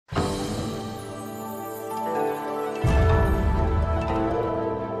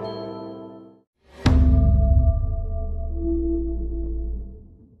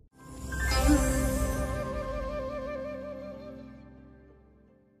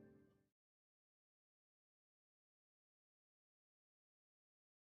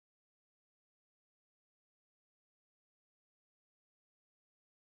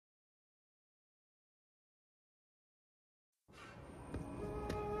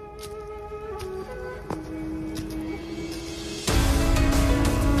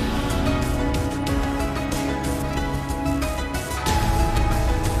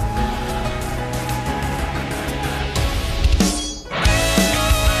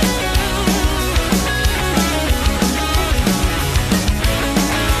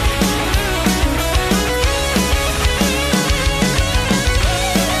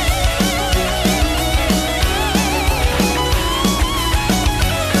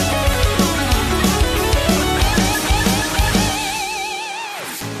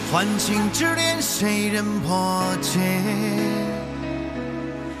万顷之恋，谁人破解？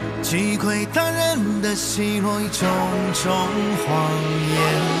击溃他人的奚落，一种种谎言，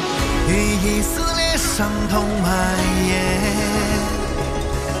一一撕裂，伤痛蔓延。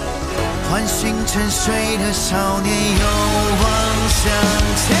唤醒沉睡的少年，勇往向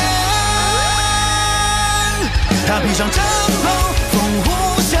前。他披上战袍，风呼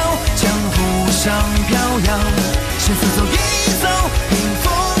啸，江湖上飘扬，生死走一遭，迎风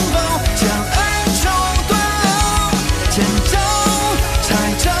暴，将恩仇断了，剑招拆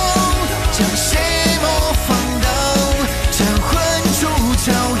招，将邪魔放倒，战魂出鞘，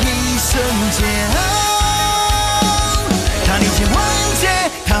一瞬间。他历经万劫，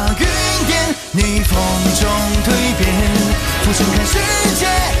他云烟，逆风中蜕变，俯身看世界，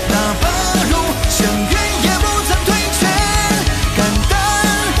哪怕入深渊也不曾退却，肝胆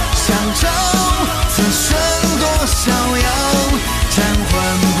相照，此生多逍遥，战魂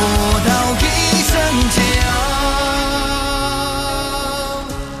不到一身桀骜。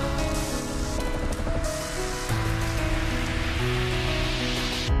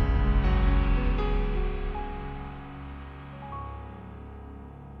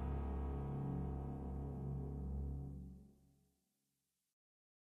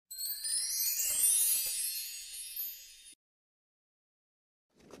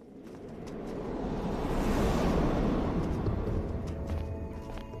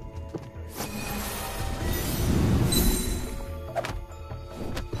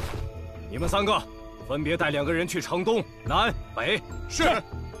你们3个分别带2个人去城东南北。是。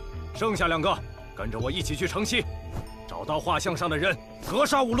剩下2个跟着我一起去城西，找到画像上的人，格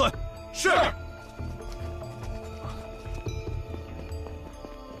杀勿论。是。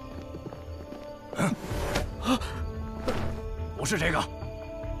不是这个，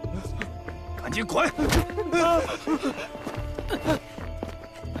赶紧滚！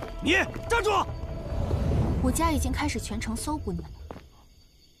你站住！我家已经开始全城搜捕你们了。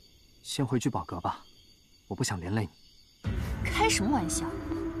 先回聚宝阁吧，我不想连累你。开什么玩笑！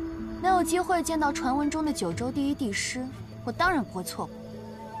能有机会见到传闻中的9州第一帝师，我当然不会错过。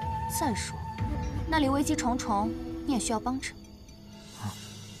再说，那里危机重重，你也需要帮衬。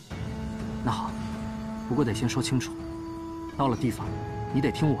那好，不过得先说清楚，到了地方，你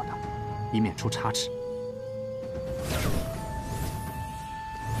得听我的，以免出差池。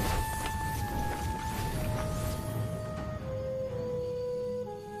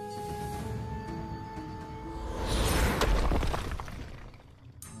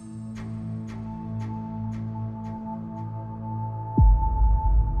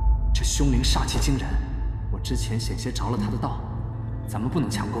 凶灵煞气惊人，我之前险些着了他的道，咱们不能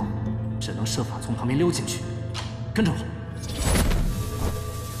强攻，只能设法从旁边溜进去。跟着我。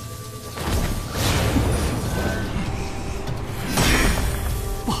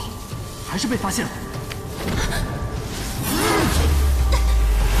不好，还是被发现了。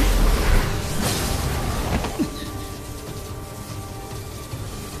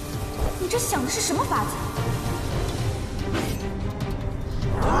你这想的是什么法子？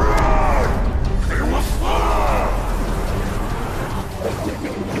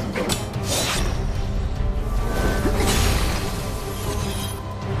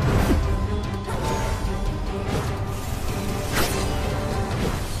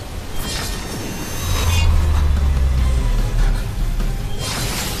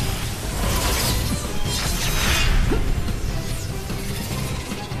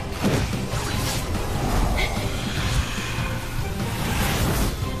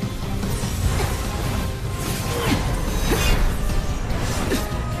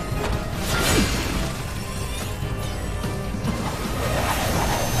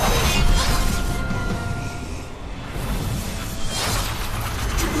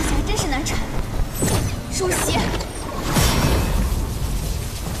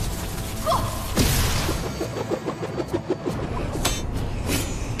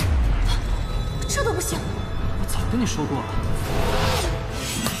 说过了，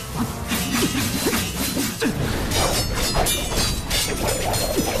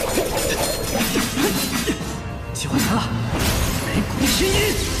机会来了，雷谷天音。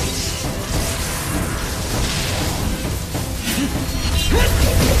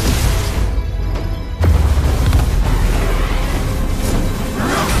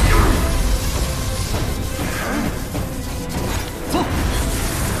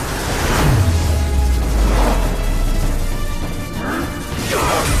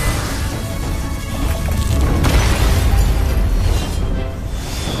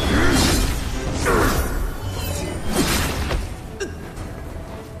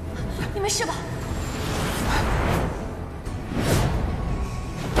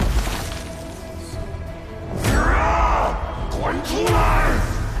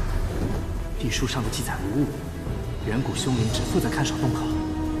书上的记载无误，远古凶灵只负责看守洞口，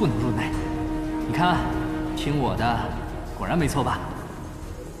不能入内。你看，听我的，果然没错吧？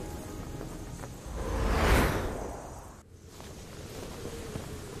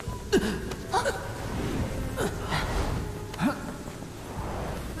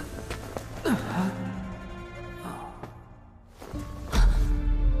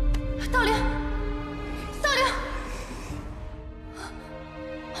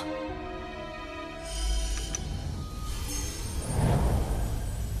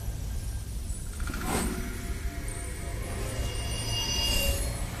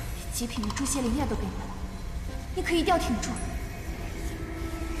极品的诛邪灵液都给你了，你可一定要挺住。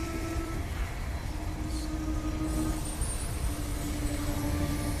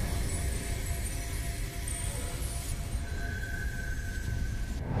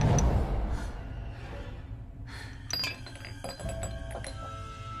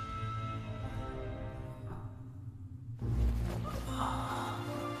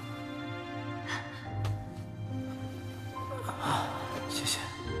谢谢，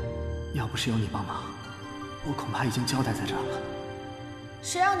要不是有你帮忙，我恐怕已经交代在这儿了。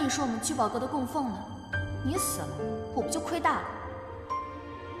谁让你是我们聚宝阁的供奉呢？你死了，我不就亏大了？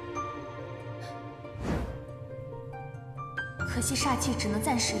可惜煞气只能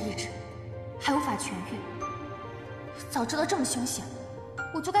暂时抑制，还无法痊愈。早知道这么凶险，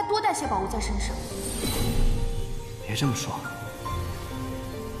我就该多带些宝物在身上。别这么说，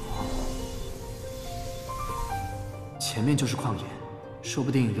前面就是旷野，说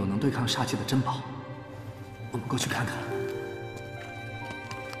不定有能对抗煞气的珍宝，我们过去看看。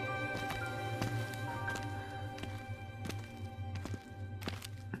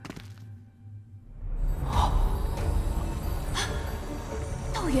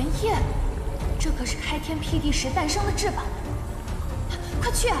道元液，这可是开天辟地时诞生的至宝，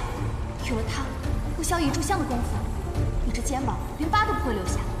快去啊！有了它，不消一炷香的功夫，你这肩膀连疤都不会留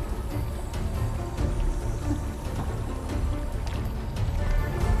下。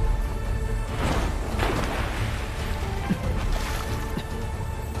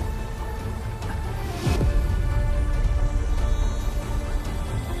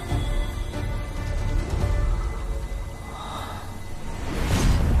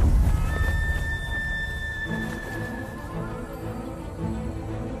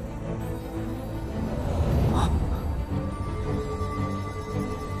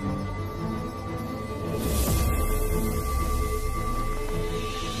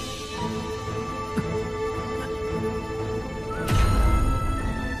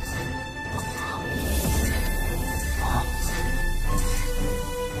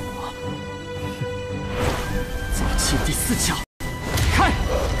第四窍，开！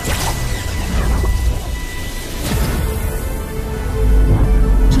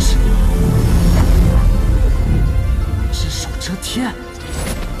这是只手遮天，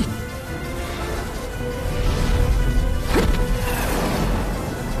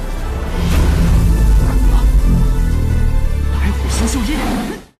白虎星宿夜，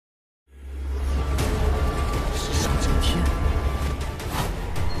只手遮天。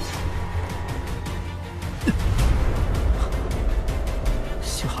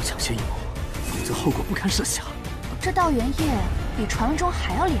幸好抢先一步，否则后果不堪设想。这道元液比传闻中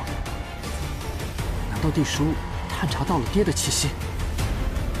还要厉害。难道地叔探查到了爹的气息？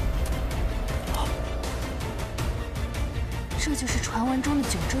这就是传闻中的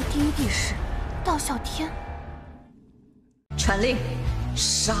九州第一帝师道啸天。传令，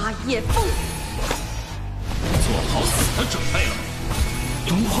杀叶凤，做好死的准备了。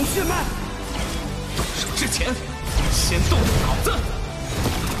东皇血脉，动手之前，先动动脑子。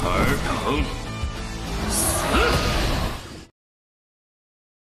尔等死！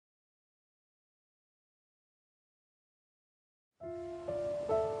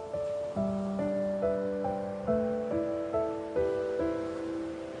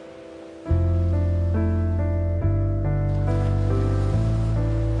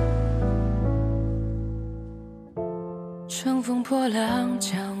乘风破浪，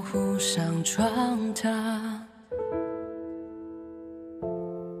江湖上闯荡。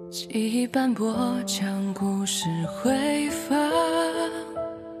记忆斑驳，将故事回放。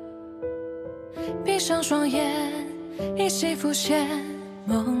闭上双眼，依稀浮现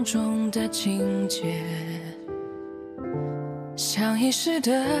梦中的情节，像遗失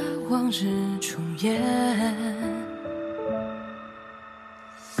的往日重演。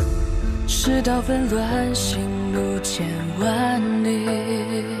世道纷乱，行路千万里。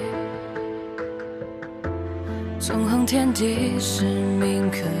纵横天地，使命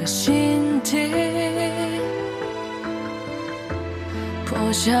刻心底。破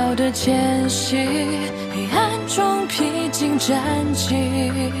弱小的间隙，黑暗中披荆斩棘，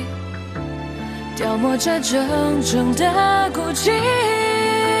雕磨着铮铮的孤寂。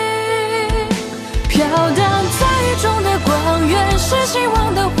飘荡在雨中的光源，是希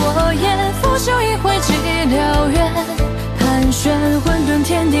望的火焰，腐朽一回即燎原。盘旋混沌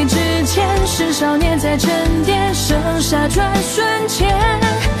天地之间，是少年在沉淀，盛夏转瞬间。